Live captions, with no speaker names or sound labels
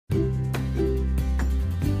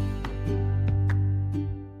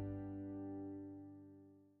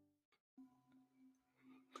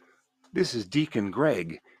This is Deacon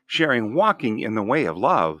Greg sharing Walking in the Way of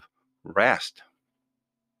Love, Rest.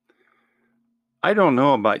 I don't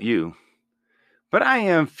know about you, but I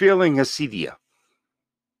am feeling acedia.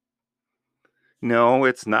 No,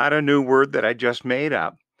 it's not a new word that I just made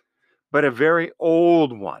up, but a very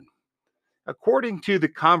old one. According to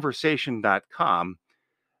theconversation.com,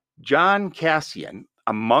 John Cassian,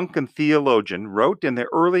 a monk and theologian, wrote in the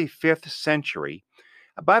early 5th century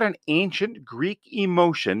about an ancient Greek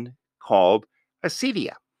emotion called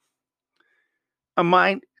acedia. A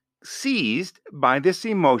mind seized by this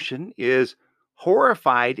emotion is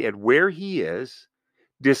horrified at where he is,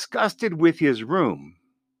 disgusted with his room.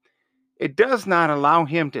 It does not allow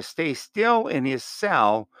him to stay still in his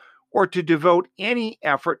cell or to devote any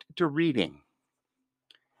effort to reading.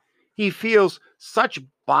 He feels such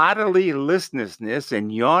bodily listlessness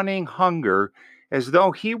and yawning hunger as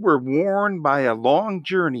though he were worn by a long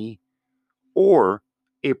journey or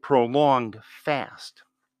a prolonged fast.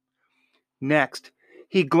 Next,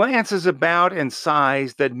 he glances about and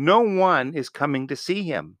sighs that no one is coming to see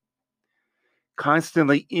him.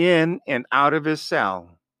 Constantly in and out of his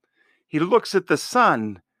cell, he looks at the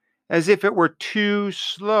sun as if it were too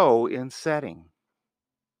slow in setting.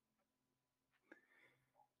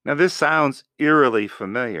 Now, this sounds eerily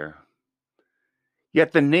familiar.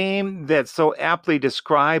 Yet the name that so aptly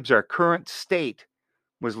describes our current state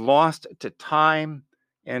was lost to time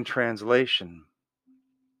and translation.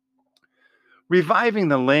 Reviving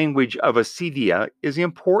the language of acedia is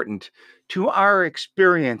important to our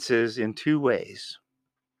experiences in two ways.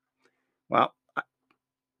 Well,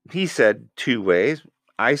 he said 2 ways.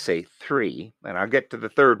 I say 3, and I'll get to the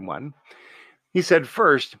third one. He said,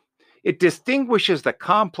 first, it distinguishes the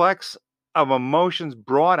complex of emotions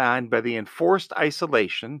brought on by the enforced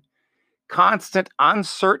isolation, constant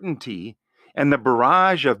uncertainty, and the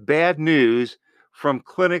barrage of bad news from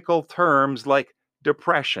clinical terms like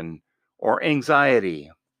depression or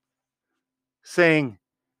anxiety. Saying,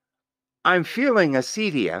 I'm feeling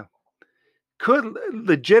acedia could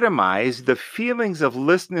legitimize the feelings of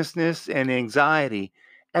listlessness and anxiety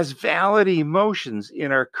as valid emotions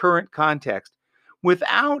in our current context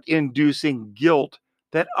without inducing guilt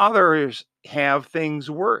that others have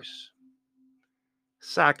things worse.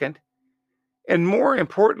 Second, and more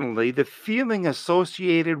importantly, the feeling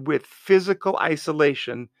associated with physical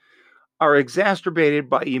isolation are exacerbated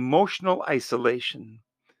by emotional isolation.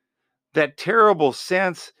 That terrible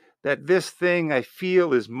sense that this thing I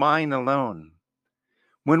feel is mine alone.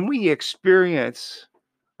 When we experience,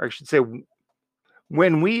 or I should say,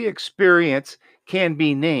 when we experience can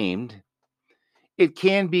be named, it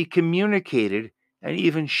can be communicated and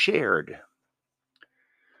even shared.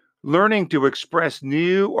 Learning to express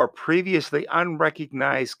new or previously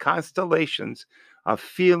unrecognized constellations of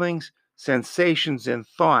feelings, sensations, and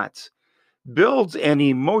thoughts builds an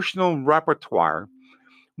emotional repertoire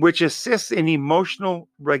which assists in emotional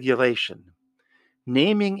regulation.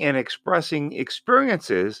 Naming and expressing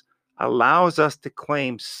experiences allows us to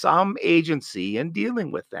claim some agency in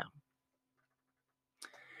dealing with them.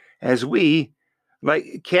 As we,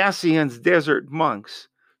 like Cassian's desert monks,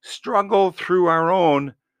 struggle through our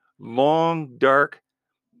own long, dark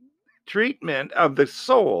treatment of the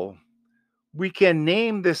soul, we can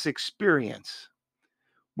name this experience,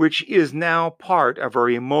 which is now part of our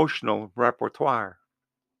emotional repertoire.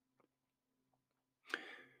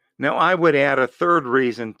 Now, I would add a third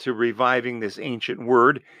reason to reviving this ancient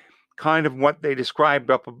word, kind of what they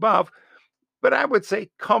described up above, but I would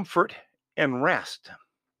say comfort and rest.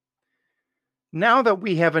 Now that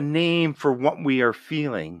we have a name for what we are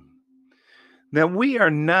feeling, that we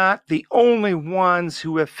are not the only ones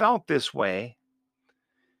who have felt this way,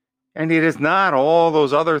 and it is not all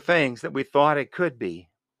those other things that we thought it could be,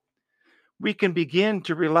 we can begin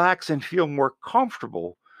to relax and feel more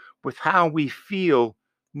comfortable with how we feel,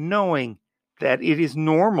 knowing that it is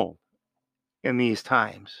normal in these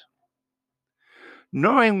times.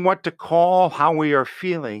 Knowing what to call how we are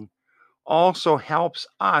feeling also helps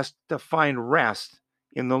us to find rest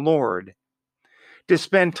in the Lord, to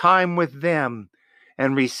spend time with them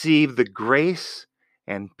and receive the grace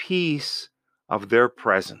and peace of their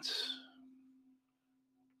presence.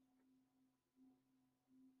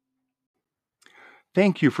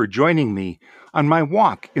 Thank you for joining me on my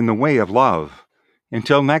walk in the way of love.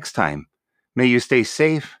 Until next time, may you stay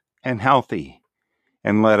safe and healthy,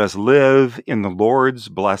 and let us live in the Lord's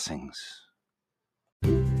blessings.